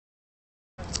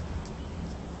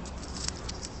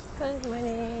Good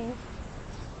morning.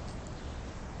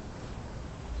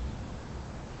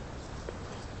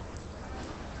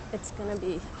 It's gonna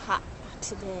be hot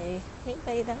today. Hey,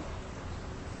 Beta.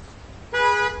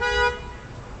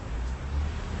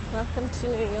 Welcome to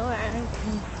New York.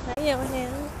 Hi,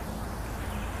 Johan.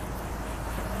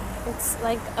 It's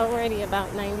like already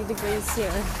about 90 degrees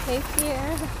here. Hey,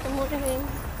 Pierre. Good morning.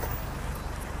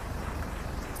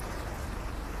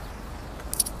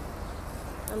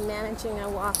 I'm managing a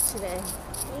walk today.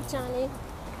 Hey, Johnny.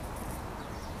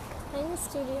 Hi,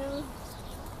 studio.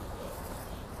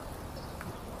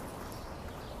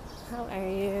 How are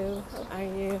you? How are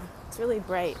you? It's really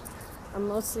bright. I'm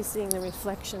mostly seeing the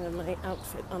reflection of my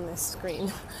outfit on this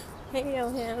screen. Hey,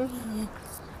 Johan.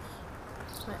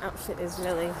 My outfit is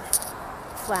really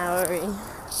flowery.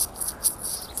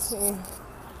 See.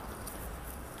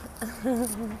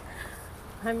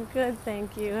 I'm good,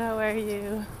 thank you. How are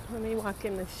you? Let me walk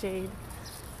in the shade.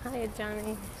 Hi,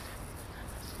 Johnny.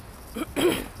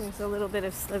 There's a little bit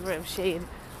of sliver of shade.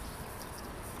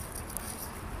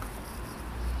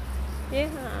 Yeah,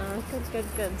 good.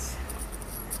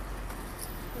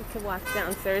 We could walk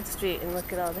down 3rd Street and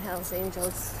look at all the Hells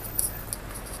Angels.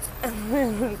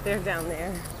 They're down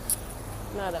there.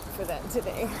 Not up for that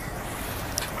today.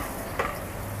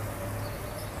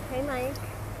 Hey, Mike.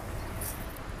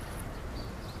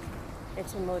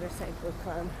 It's a motorcycle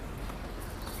club.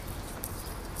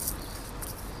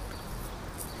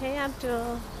 Hey,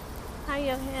 Abdul. Hi,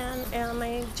 Johan.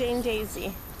 My Jane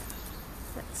Daisy.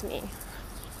 That's me.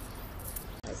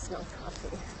 I smell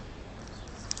coffee.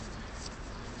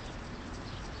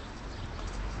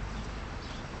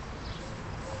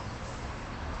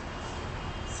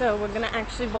 So we're going to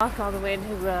actually walk all the way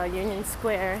to Union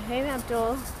Square. Hey,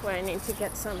 Abdul, where I need to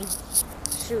get some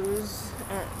shoes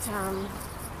at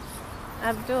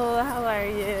Abdul, how are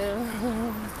you?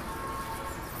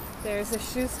 There's a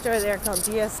shoe store there called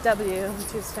DSW,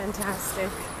 which is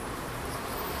fantastic.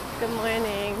 Good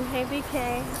morning. Hey,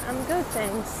 BK. I'm good,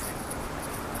 thanks.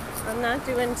 I'm not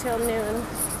due until noon.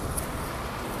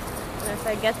 And if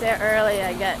I get there early,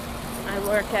 I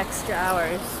work extra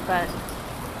hours, but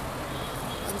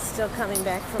I'm still coming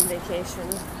back from vacation.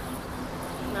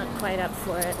 Not quite up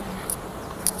for it.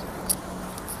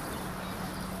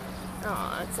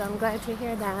 Oh, so I'm glad to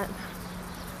hear that.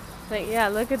 But yeah,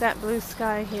 look at that blue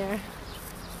sky here.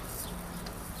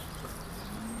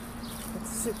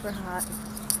 It's super hot.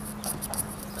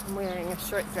 I'm wearing a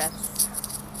short dress.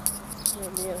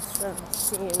 Maybe you'll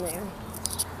see in there.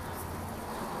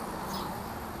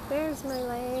 There's my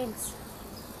legs.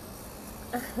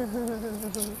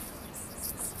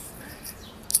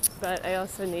 But I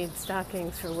also need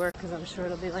stockings for work because I'm sure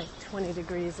it'll be like 20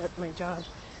 degrees at my job.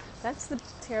 That's the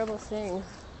terrible thing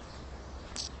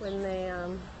when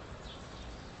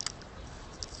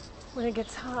it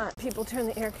gets hot. People turn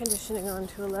the air conditioning on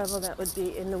to a level that would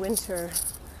be in the winter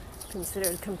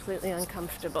considered completely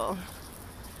uncomfortable.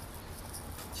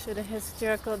 Should a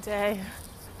historical day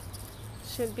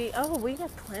should be. Oh, we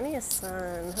got plenty of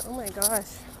sun. Oh my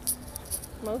gosh,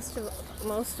 most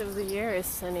of the year is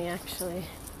sunny actually.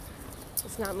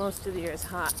 It's not most of the year is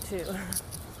hot too.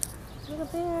 Little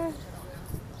bear.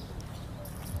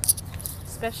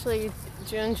 Especially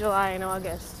June, July, and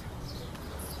August.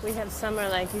 We have summer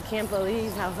like you can't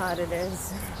believe how hot it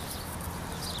is.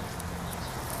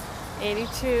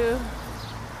 82,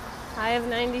 high of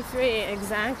 93,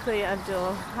 exactly,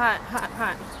 Abdul. Hot.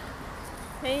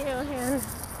 Hey, Johan.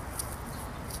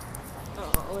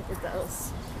 Oh, look at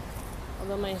those.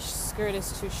 Although my skirt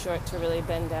is too short to really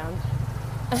bend down.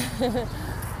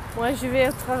 Moi, je vais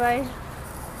au travail.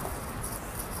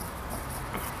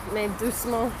 Mais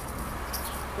doucement.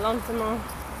 Lentement.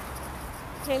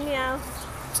 Hey, meow.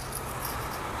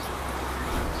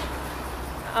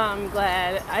 I'm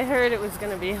glad. I heard it was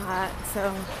going to be hot,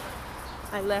 so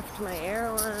I left my air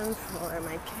on for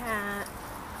my cat.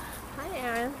 Hi,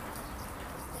 Aaron.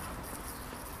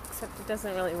 Except it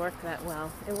doesn't really work that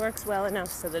well. It works well enough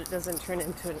so that it doesn't turn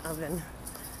into an oven.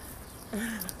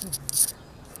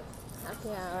 Happy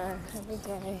hour every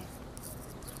day.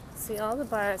 See, all the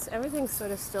bars, everything's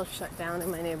sort of still shut down in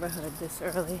my neighborhood this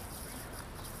early.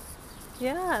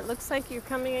 Yeah, it looks like you're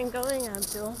coming and going,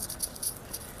 Abdul.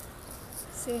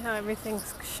 See how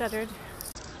everything's shuttered?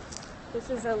 This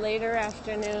is a later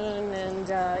afternoon and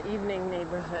evening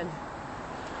neighborhood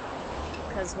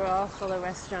because we're all full of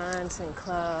restaurants and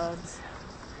clubs,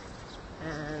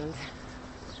 and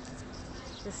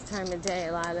this time of day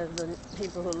a lot of the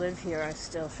people who live here are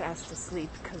still fast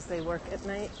asleep because they work at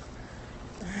night.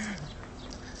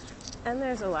 And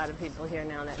there's a lot of people here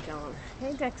now that don't.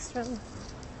 Hey, Dexter.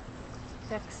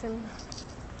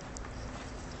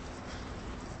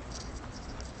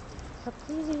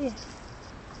 puppy.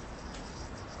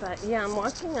 But yeah, I'm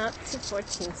walking up to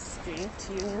 14th Street,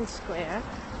 Union Square,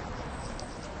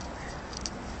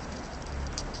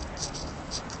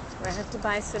 where I have to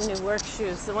buy some new work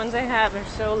shoes. The ones I have are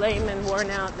so lame and worn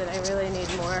out that I really need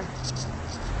more.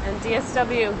 And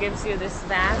DSW gives you this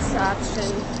vast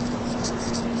option,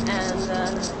 and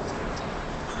the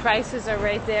prices are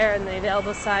right there, and the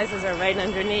available sizes are right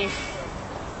underneath.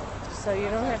 So you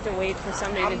don't have to wait for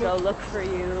somebody to go look for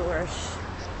you or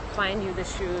find you the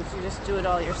shoes. You just do it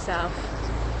all yourself,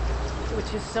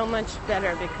 which is so much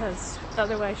better because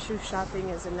otherwise shoe shopping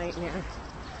is a nightmare.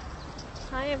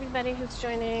 Hi everybody who's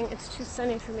joining. It's too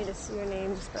sunny for me to see your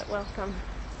names, but welcome.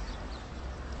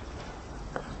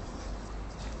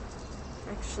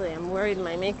 Actually, I'm worried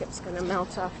my makeup's going to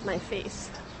melt off my face.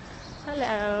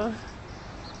 Hello.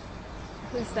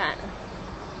 Who's that?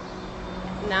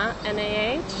 Not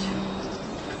NAH?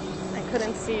 I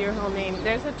couldn't see your whole name.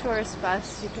 There's a tourist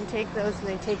bus. You can take those and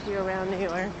they take you around New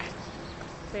York.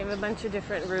 They have a bunch of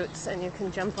different routes and you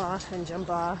can jump off and jump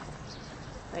off.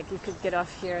 Like you could get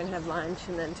off here and have lunch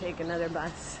and then take another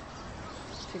bus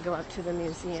to go up to the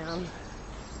museum.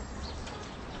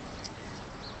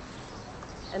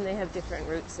 And they have different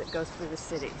routes that go through the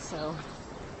city. So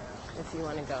if you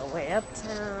want to go way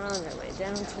uptown or way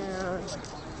downtown.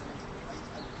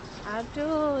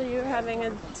 Abdul, you're having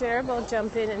a terrible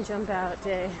jump in and jump out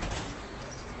day.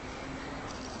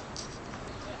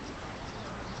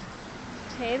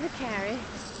 Hey, the carry.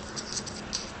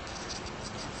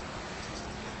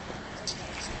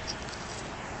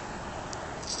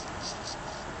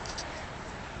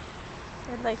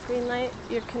 Red light, green light,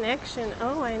 your connection.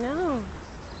 Oh, I know.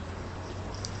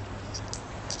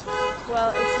 Well,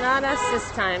 it's not us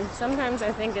this time. Sometimes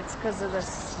I think it's because of the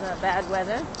bad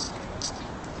weather.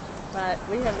 But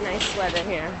we have nice weather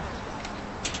here.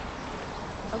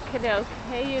 Okie doke.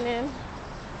 Hey, Yunin.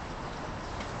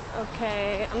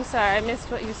 Okay, I'm sorry, I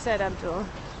missed what you said, Abdul.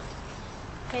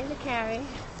 Hey, the carry.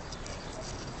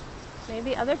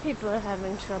 Maybe other people are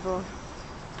having trouble.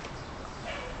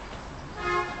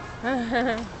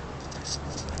 I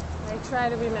try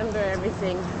to remember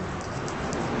everything.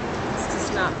 It's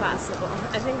just not possible.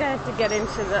 I think I have to get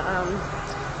into the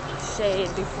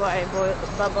shade before I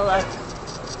bubble up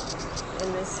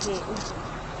in this heat.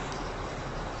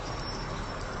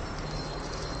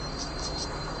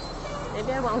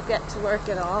 Maybe I won't get to work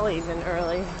at all even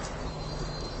early.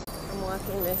 I'm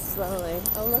walking this slowly.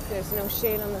 Oh look, there's no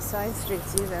shade on the side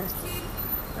streets either.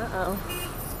 Uh-oh.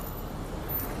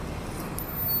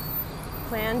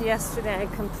 Planned yesterday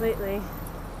completely.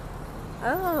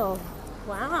 Oh,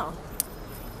 wow.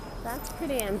 That's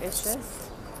pretty ambitious.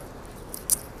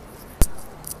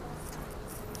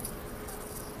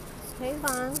 Hey,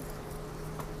 Vaughn.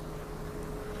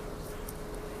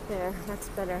 There, that's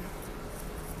better.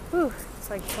 Whew, it's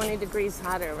like 20 degrees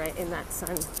hotter right in that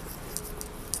sun.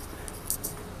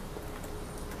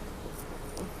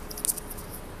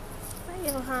 Hi,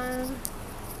 Johan.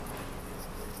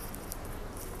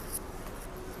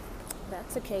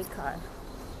 That's a K car.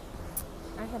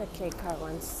 I had a K car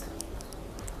once.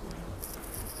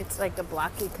 It's like a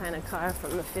blocky kind of car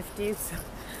from the 50s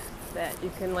that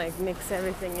you can like mix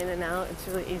everything in and out. It's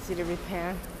really easy to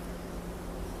repair.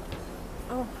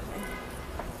 Oh.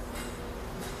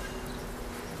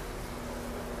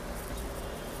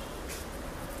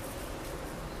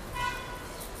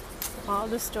 All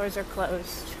the stores are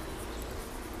closed.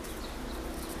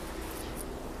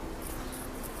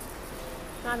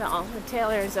 Not all. The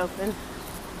tailor is open.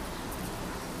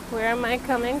 Where am I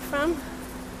coming from?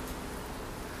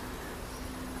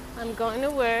 I'm going to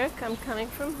work. I'm coming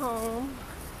from home.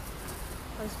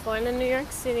 I was born in New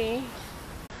York City.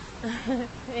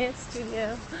 Hey,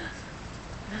 studio.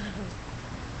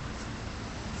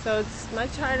 So it's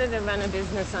much harder to run a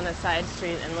business on a side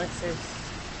street unless there's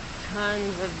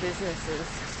tons of businesses.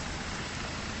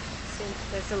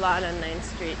 There's a lot on 9th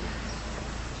Street.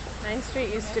 9th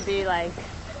Street used to be like,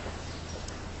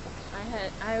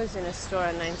 I was in a store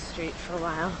on 9th Street for a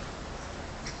while.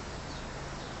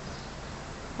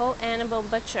 Whole Animal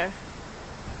Butcher.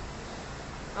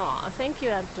 Aw, thank you,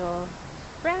 Abdul.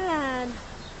 Brad,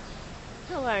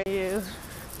 how are you?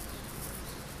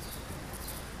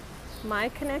 My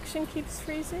connection keeps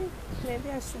freezing? Maybe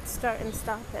I should start and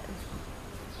stop it.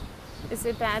 Is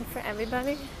it bad for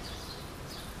everybody?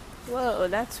 Whoa,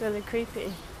 that's really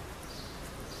creepy.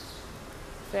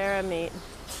 Bear meat.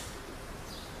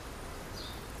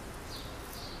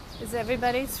 Is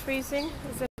everybody's freezing?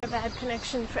 Is it a bad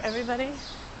connection for everybody?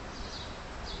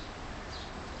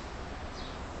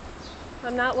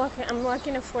 I'm not walking, I'm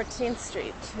walking to 14th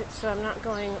Street, so I'm not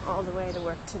going all the way to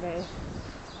work today.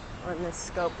 on this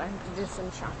scope. I have to do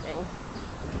some shopping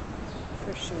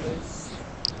for shoes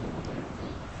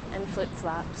and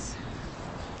flip-flops.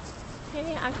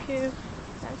 Hey, Aku,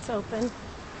 that's open.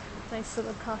 Nice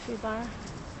little coffee bar.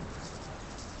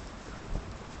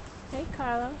 Hey,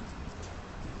 Carlo.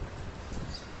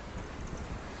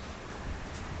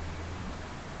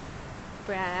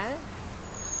 Brad.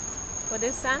 What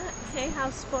is that? Hey,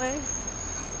 houseboy.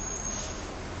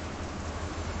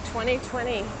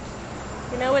 2020.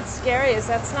 You know what's scary is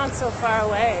that's not so far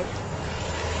away.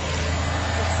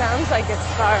 It sounds like it's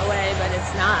far away, but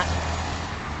it's not.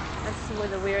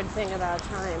 That's the weird thing about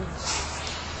time.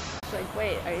 It's like,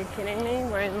 wait, are you kidding me?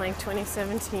 We're in like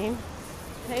 2017.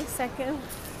 Hey, second.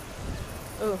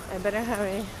 Ooh, I better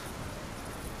hurry.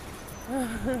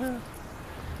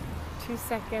 2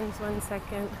 seconds, 1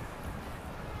 second.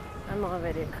 I'm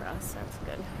already across, that's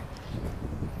good.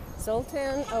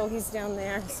 Zoltan, oh, he's down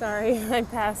there. Sorry, I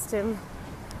passed him.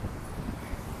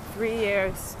 3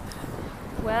 years.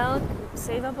 Well,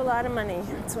 save up a lot of money.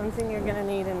 It's one thing you're gonna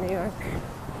need in New York.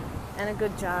 And a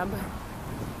good job.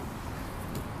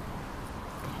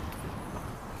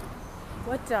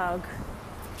 What dog?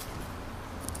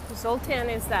 Zoltan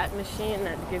is that machine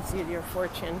that gives you your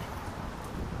fortune.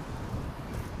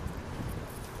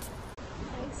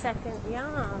 Second,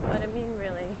 yeah, but I mean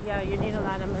really, yeah, you need a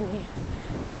lot of money.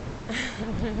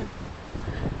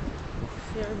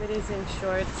 Everybody's in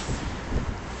shorts.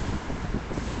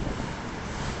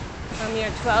 From your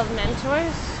 12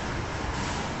 mentors.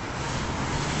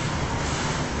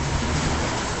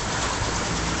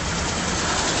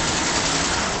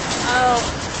 Oh,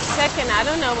 second, I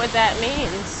don't know what that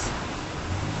means.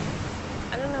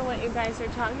 I don't know what you guys are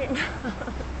talking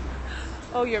about.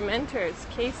 Oh, your mentors,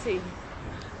 Casey.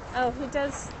 Oh, he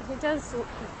does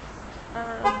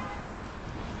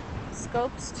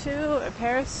scopes too, or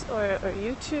Paris, or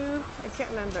YouTube. I can't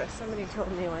remember. Somebody told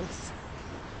me once.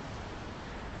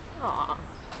 Aw.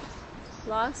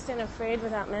 Lost and afraid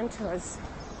without mentors.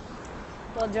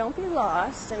 Well, don't be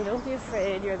lost and don't be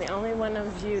afraid. You're the only one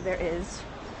of you there is.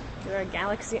 You're a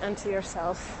galaxy unto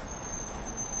yourself.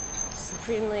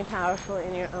 Supremely powerful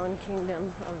in your own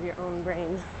kingdom of your own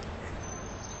brain.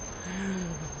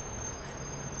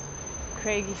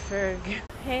 Craigie Ferg.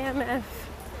 Hey, MF.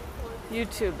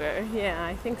 YouTuber. Yeah,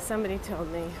 I think somebody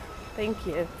told me. Thank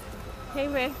you. Hey,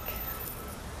 Rick.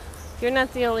 You're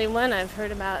not the only one. I've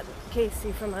heard about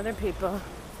Casey from other people.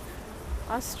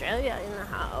 Australia in the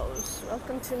house.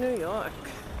 Welcome to New York.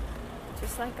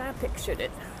 Just like I pictured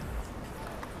it.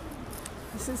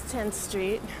 This is 10th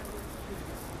Street.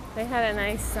 They had a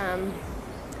nice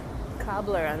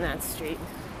cobbler on that street.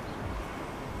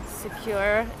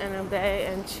 Secure and obey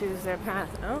and choose their path.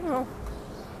 Oh,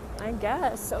 I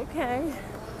guess. Okay.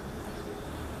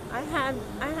 I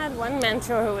had one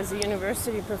mentor who was a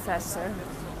university professor,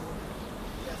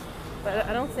 but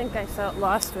I don't think I felt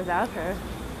lost without her.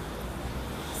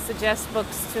 Suggest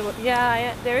books to.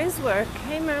 Yeah, there is work.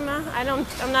 Hey, Myrma.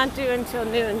 I'm not due until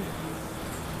noon.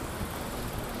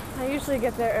 I usually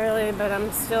get there early, but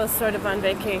I'm still sort of on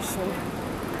vacation.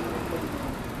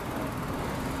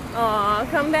 Aw,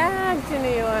 come back to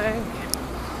New York.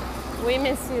 We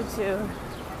miss you too.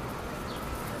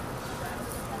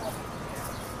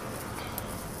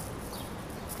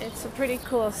 It's a pretty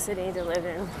cool city to live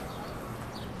in.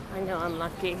 I know I'm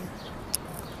lucky.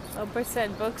 Oprah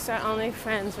said books are only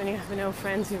friends when you have no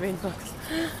friends who read books.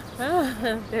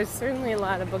 There's certainly a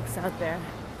lot of books out there.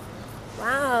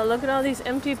 Wow, look at all these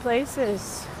empty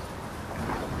places.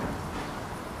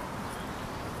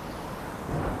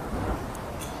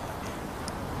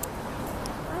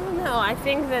 No, I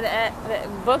think that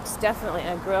books definitely.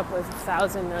 I grew up with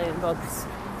 1,000 million books.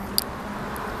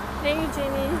 Hey,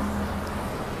 Jamie.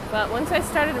 But once I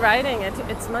started writing,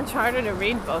 it's much harder to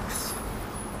read books.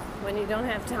 When you don't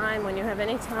have time, when you have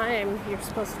any time, you're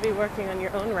supposed to be working on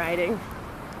your own writing.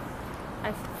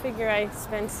 I figure I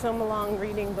spend so long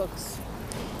reading books.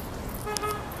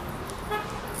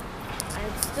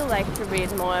 I'd still like to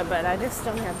read more, but I just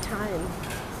don't have time.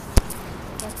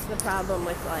 That's the problem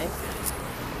with life.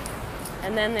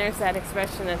 And then there's that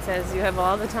expression that says, you have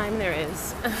all the time there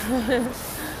is.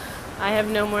 I have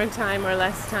no more time or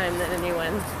less time than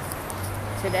anyone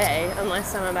today,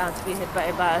 unless I'm about to be hit by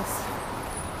a bus.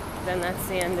 Then that's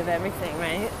the end of everything,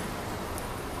 right?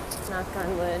 Knock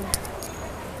on wood.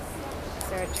 Is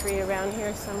there a tree around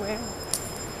here somewhere?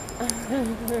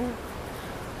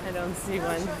 I don't see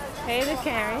one. Hey to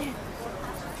Carrie.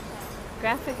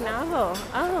 Graphic novel.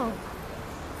 Oh,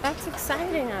 that's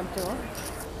exciting, Abdul.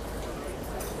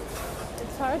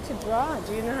 It's hard to draw.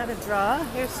 Do you know how to draw?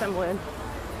 Here's some wood.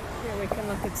 Here, we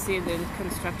can see the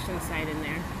construction site in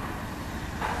there.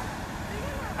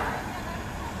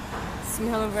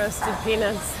 smell of roasted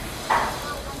peanuts.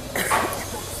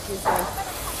 Excuse me.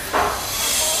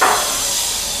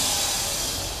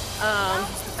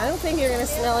 I don't think you're going to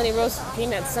smell any roasted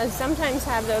peanuts. I sometimes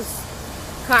have those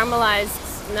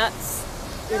caramelized nuts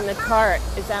in the cart.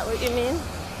 Is that what you mean?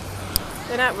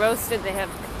 They're not roasted. They have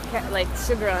like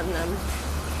sugar on them.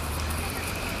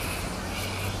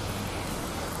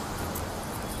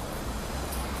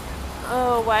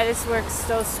 Oh, why this work's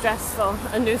so stressful.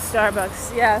 A new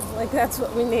Starbucks. Yeah, like that's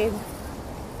what we need.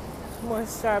 More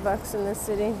Starbucks in the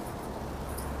city.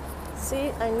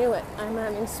 See, I knew it. I'm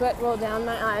having sweat roll down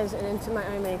my eyes and into my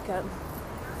eye makeup.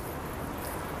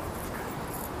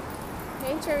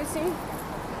 Hey, Jersey.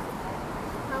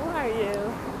 How are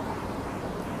you?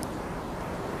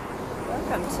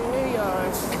 Welcome to New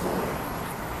York.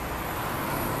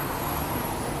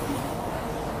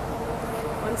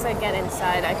 Once I get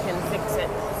inside, I can fix it.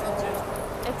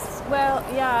 It's, well,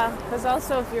 yeah, because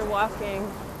also if you're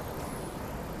walking,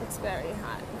 it's very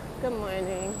hot. Good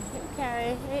morning. Hey,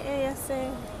 Carrie. Hey,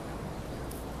 ASA.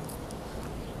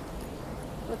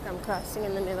 Look, I'm crossing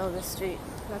in the middle of the street.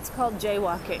 That's called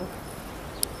jaywalking.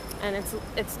 And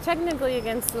it's technically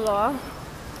against the law.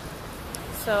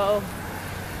 So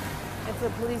if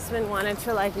the policeman wanted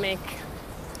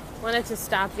to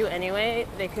stop you anyway,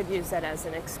 they could use that as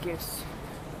an excuse.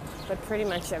 But pretty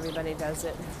much everybody does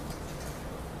it.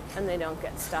 And they don't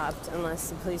get stopped unless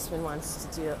the policeman wants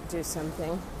to do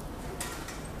something.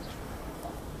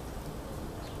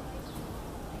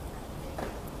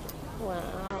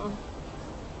 Wow.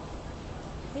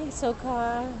 Hey,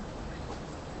 Sokar.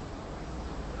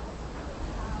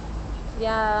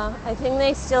 Yeah, I think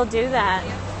they still do that.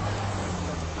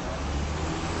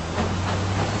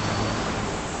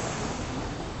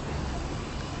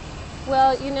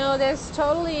 Well, you know, there's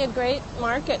totally a great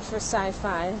market for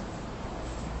sci-fi.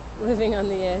 Living on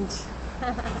the edge.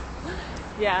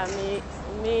 Yeah,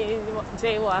 me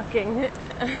jaywalking.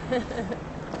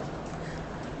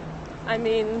 I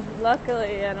mean,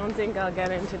 luckily, I don't think I'll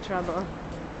get into trouble.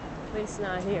 At least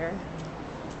not here.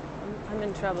 I'm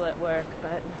in trouble at work,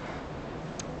 but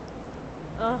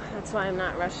oh, that's why I'm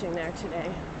not rushing there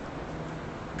today.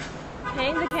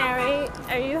 Hey, the Carrie,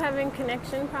 are you having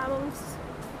connection problems?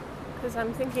 Because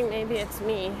I'm thinking maybe it's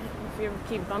me. If you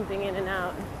keep bumping in and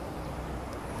out,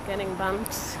 getting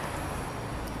bumps.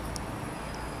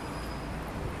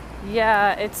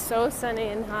 Yeah, it's so sunny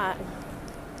and hot.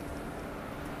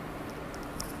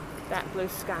 That blue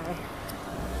sky.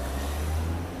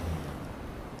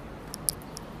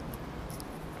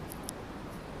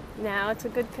 Now it's a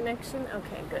good connection?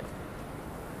 Okay, good.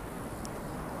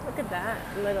 Look at that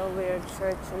little weird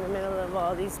church in the middle of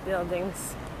all these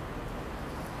buildings.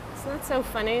 It's not so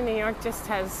funny. New York just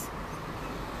has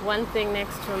one thing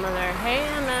next to another. Hey,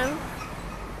 Emma.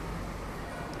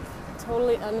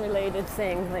 Totally unrelated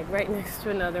thing, like right next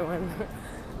to another one.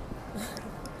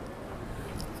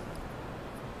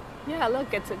 Yeah,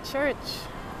 look, it's a church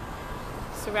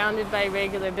surrounded by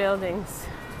regular buildings.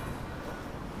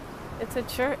 It's a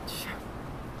church.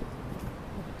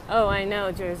 Oh, I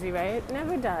know, Jersey, right? It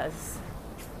never does.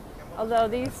 Although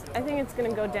these, I think it's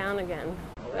going to go down again.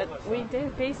 But we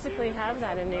did basically have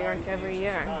that in New York every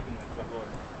year.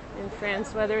 In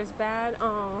France, weather is bad.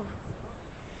 Oh,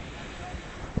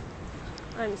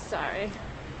 I'm sorry.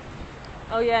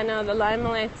 Oh yeah, no, the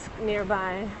Limelight's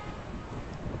nearby.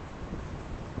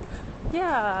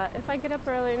 Yeah, if I get up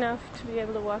early enough to be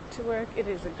able to walk to work, it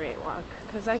is a great walk.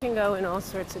 Because I can go in all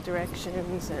sorts of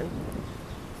directions and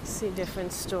see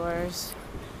different stores.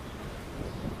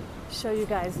 Show you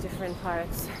guys different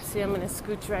parts. See, I'm going to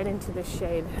scooch right into the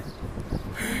shade.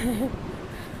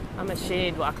 I'm a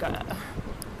shade walker.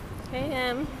 Hey,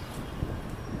 Em.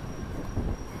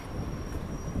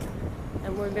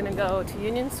 And we're going to go to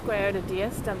Union Square to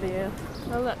DSW.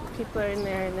 Oh, look, people are in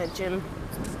there in the gym.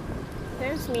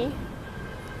 There's me.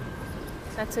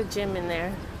 That's a gym in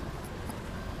there.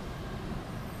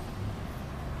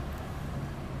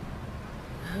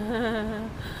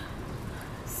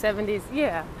 '70s,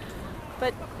 yeah.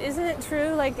 But isn't it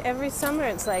true? Like every summer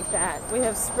it's like that. We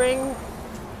have spring,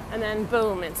 and then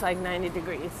boom, it's like 90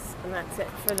 degrees, and that's it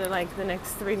for the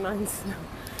next 3 months.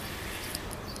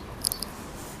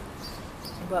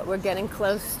 But we're getting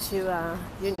close to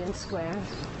Union Square.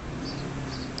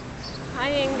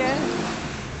 Hi, Inga.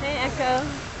 Hey, Echo.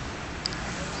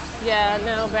 Yeah,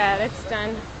 no, Brad, it's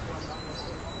done.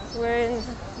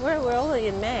 We're only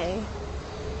in May.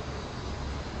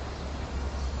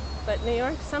 But New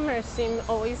York summers seem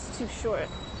always too short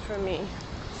for me.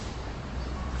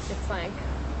 It's like,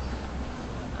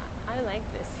 I like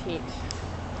this heat.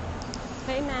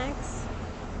 Hey, Max.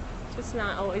 Just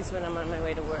not always when I'm on my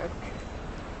way to work.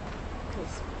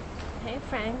 Hey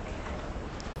Frank.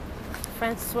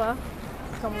 François.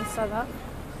 Comment ça va?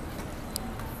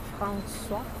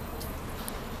 François.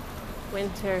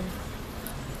 Winter.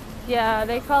 Yeah,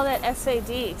 they call it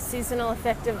SAD, seasonal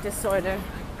affective disorder.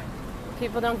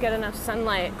 People don't get enough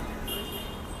sunlight.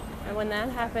 And when that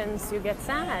happens, you get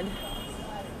sad.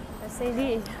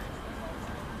 SAD.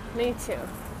 Me too.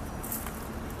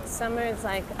 Summer is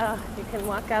like, you can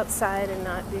walk outside and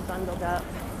not be bundled up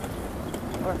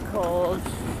or cold.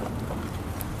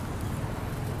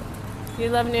 Do you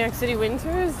love New York City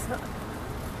winters?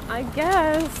 I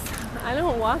guess. I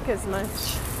don't walk as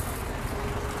much.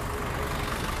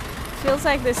 Feels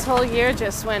like this whole year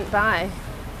just went by.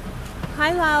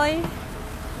 Hi, Lolly.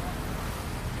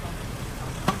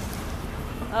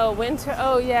 Oh, winter.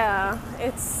 Oh, yeah.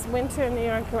 It's winter in New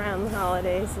York around the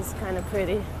holidays. It's kind of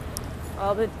pretty.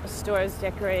 All the stores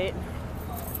decorate.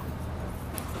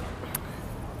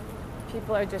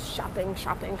 People are just shopping,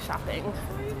 shopping, shopping.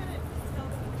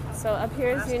 So up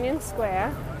here is Union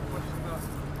Square.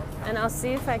 And I'll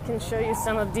see if I can show you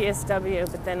some of DSW,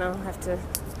 but then I'll have to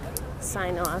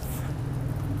sign off.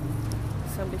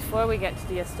 So before we get to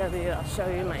DSW, I'll show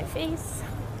you my face,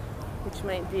 which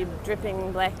might be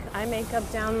dripping black eye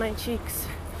makeup down my cheeks.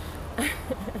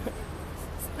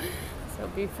 So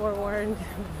be forewarned.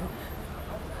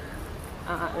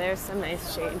 There's some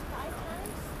nice shade.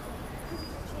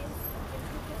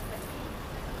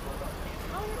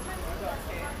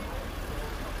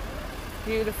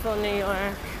 Beautiful New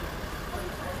York.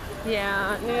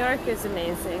 Yeah, New York is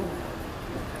amazing.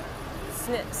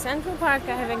 Central Park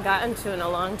I haven't gotten to in a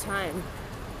long time.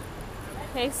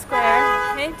 Hey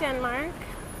Square. Hey Denmark.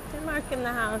 Denmark in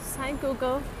the house. Hi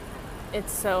Google.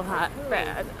 It's so hot.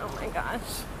 Bad. Oh my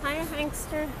gosh. Hi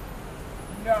Hankster.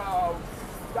 No,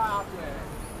 stop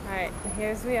it. Alright,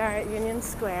 here's we are at Union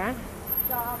Square.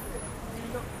 Stop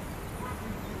it.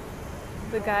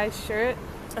 The guy's shirt.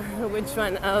 Which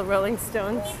one? Oh, Rolling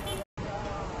Stones.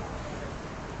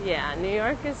 Yeah, New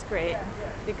York is great.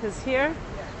 Because here,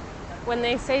 when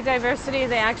they say diversity,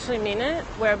 they actually mean it,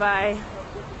 whereby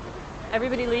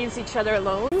everybody leaves each other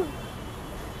alone.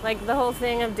 Like the whole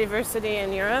thing of diversity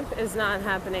in Europe is not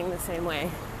happening the same way.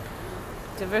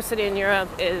 Diversity in Europe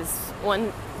is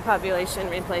one population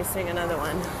replacing another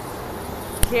one.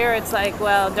 Here it's like,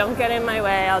 well, don't get in my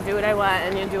way, I'll do what I want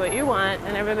and you do what you want,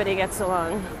 and everybody gets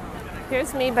along.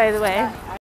 Here's me, by the way.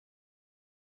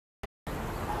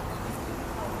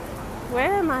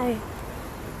 Where am I?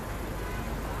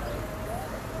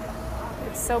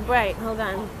 It's so bright. Hold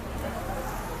on.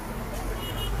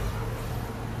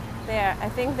 There. I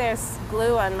think there's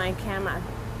glue on my camera.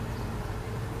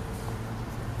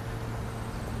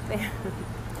 There.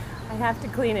 I have to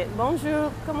clean it.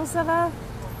 Bonjour. Comment ça va?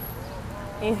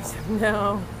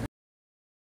 No.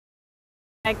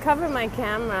 I cover my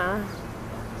camera.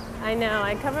 I know.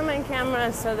 I cover my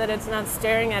camera so that it's not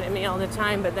staring at me all the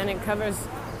time, but then it covers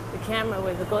the camera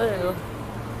with the glue.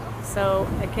 So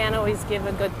I can't always give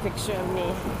a good picture of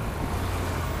me.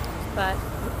 But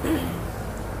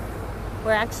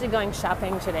we're actually going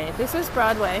shopping today. This is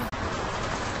Broadway,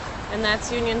 and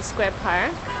that's Union Square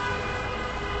Park.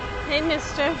 Hey,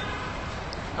 mister.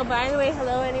 Oh, by the way,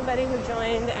 hello anybody who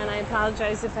joined, and I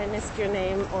apologize if I missed your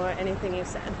name or anything you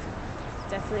said.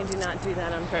 Definitely do not do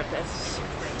that on purpose.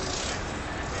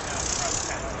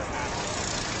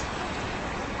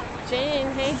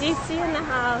 Jane, hey, DC in the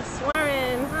house.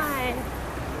 Warren, hi.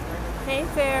 Hey,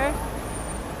 Fair.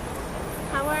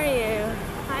 How are you?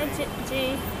 Hi,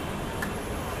 G.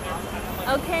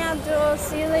 Okay, Abdul,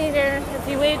 see you later. If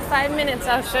you wait 5 minutes,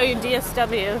 I'll show you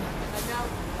DSW.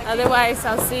 Otherwise,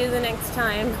 I'll see you the next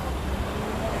time.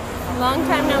 Long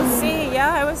time no see.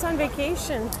 Yeah, I was on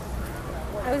vacation.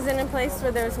 I was in a place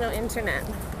where there was no internet.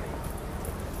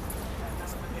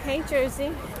 Hey,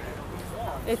 Jersey.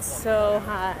 It's so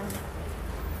hot.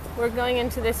 We're going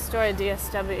into this store at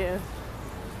DSW.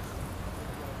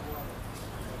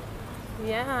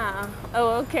 Yeah.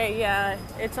 Oh, okay, yeah.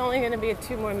 It's only going to be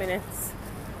 2 more minutes.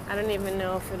 I don't even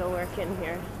know if it'll work in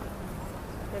here.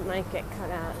 It might get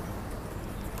cut out.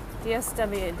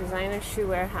 DSW, Designer Shoe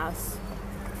Warehouse.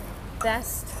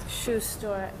 Best shoe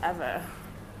store ever.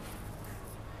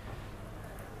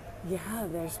 Yeah,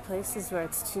 there's places where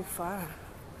it's too far.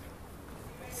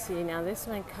 See, now this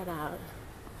might cut out.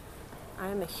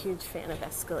 I'm a huge fan of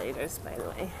escalators, by the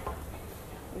way.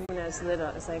 When I was little,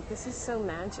 I was like, this is so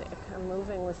magic. I'm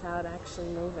moving without actually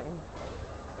moving.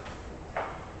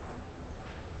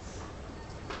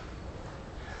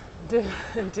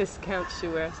 Discount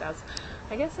shoe warehouse.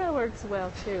 I guess that works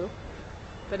well too.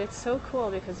 But it's so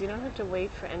cool because you don't have to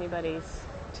wait for anybody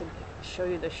to show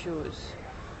you the shoes.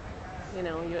 You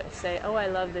know, you say, oh, I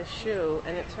love this shoe,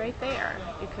 and it's right there.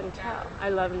 You can tell. I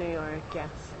love New York, yes.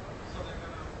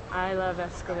 I love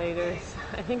escalators.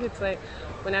 I think it's like,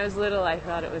 when I was little, I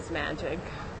thought it was magic.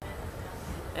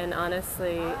 And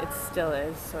honestly, it still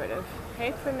is, sort of.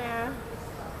 Hey, Primera.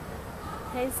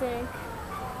 Hey, Zink.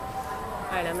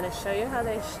 All right, I'm going to show you how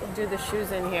they do the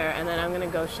shoes in here, and then I'm going to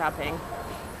go shopping.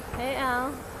 Hey,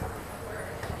 Al.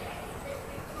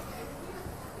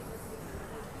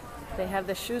 They have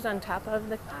the shoes on top of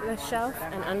the shelf,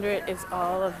 and under it is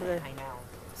all of the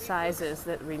sizes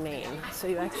that remain. So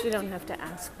you actually don't have to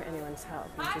ask for anyone's help.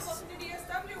 You just...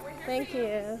 Thank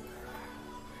you.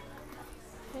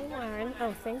 Hey, Warren.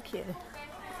 Oh, thank you.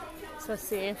 So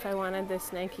see, if I wanted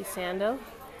this Nike sandal,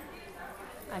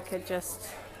 I could just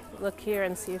look here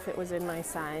and see if it was in my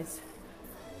size.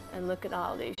 And look at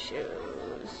all these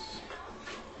shoes.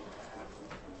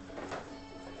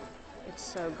 It's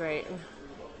so great.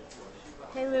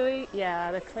 Hey, Louie.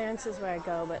 Yeah, the clearance is where I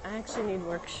go, but I actually need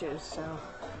work shoes, so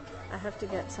I have to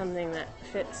get something that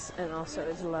fits and also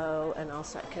is low and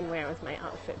also I can wear with my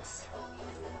outfits.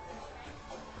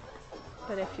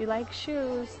 But if you like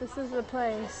shoes, this is the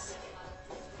place.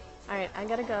 All right, I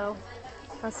gotta go.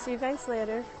 I'll see you guys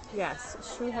later.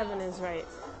 Yes, Shoe Heaven is right.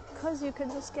 Because you can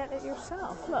just get it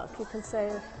yourself. Look, you can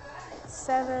say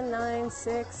 7, 9,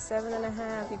 6,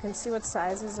 7.5. You can see what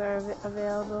sizes are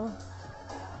available.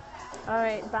 All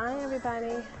right, bye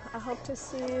everybody. I hope to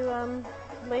see you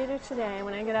later today.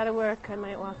 When I get out of work, I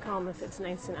might walk home if it's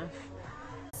nice enough.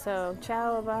 So,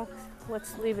 ciao, box.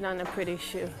 Let's leave it on a pretty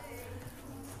shoe.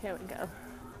 Here we go.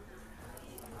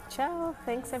 Ciao.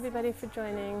 Thanks everybody for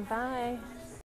joining. Bye.